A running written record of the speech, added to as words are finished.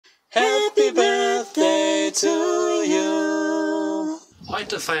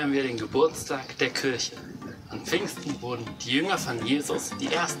Heute feiern wir den Geburtstag der Kirche. An Pfingsten wurden die Jünger von Jesus,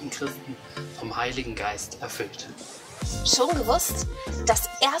 die ersten Christen, vom Heiligen Geist erfüllt. Schon gewusst? Das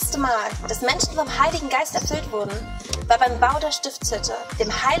erste Mal, dass Menschen vom Heiligen Geist erfüllt wurden, war beim Bau der Stiftshütte,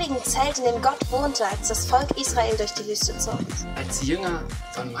 dem heiligen Zelt, in dem Gott wohnte, als das Volk Israel durch die Wüste zog. Als die Jünger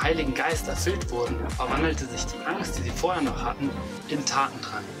vom Heiligen Geist erfüllt wurden, verwandelte sich die Angst, die sie vorher noch hatten, in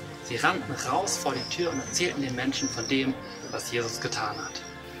Tatendrang. Sie rannten raus vor die Tür und erzählten den Menschen von dem, was Jesus getan hat.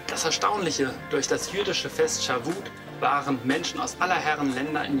 Das Erstaunliche: durch das jüdische Fest Schavut waren Menschen aus aller Herren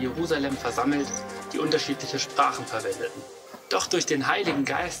Länder in Jerusalem versammelt, die unterschiedliche Sprachen verwendeten. Doch durch den Heiligen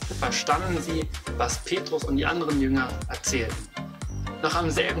Geist verstanden sie, was Petrus und die anderen Jünger erzählten. Noch am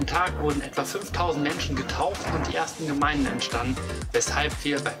selben Tag wurden etwa 5000 Menschen getauft und die ersten Gemeinden entstanden, weshalb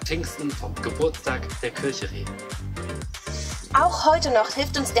wir bei Pfingsten vom Geburtstag der Kirche reden. Auch heute noch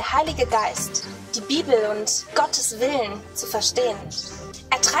hilft uns der Heilige Geist, die Bibel und Gottes Willen zu verstehen.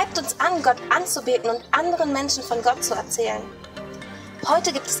 Er treibt uns an, Gott anzubeten und anderen Menschen von Gott zu erzählen.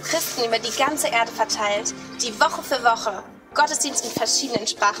 Heute gibt es Christen über die ganze Erde verteilt, die Woche für Woche Gottesdienst in verschiedenen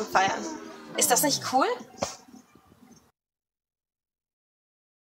Sprachen feiern. Ist das nicht cool?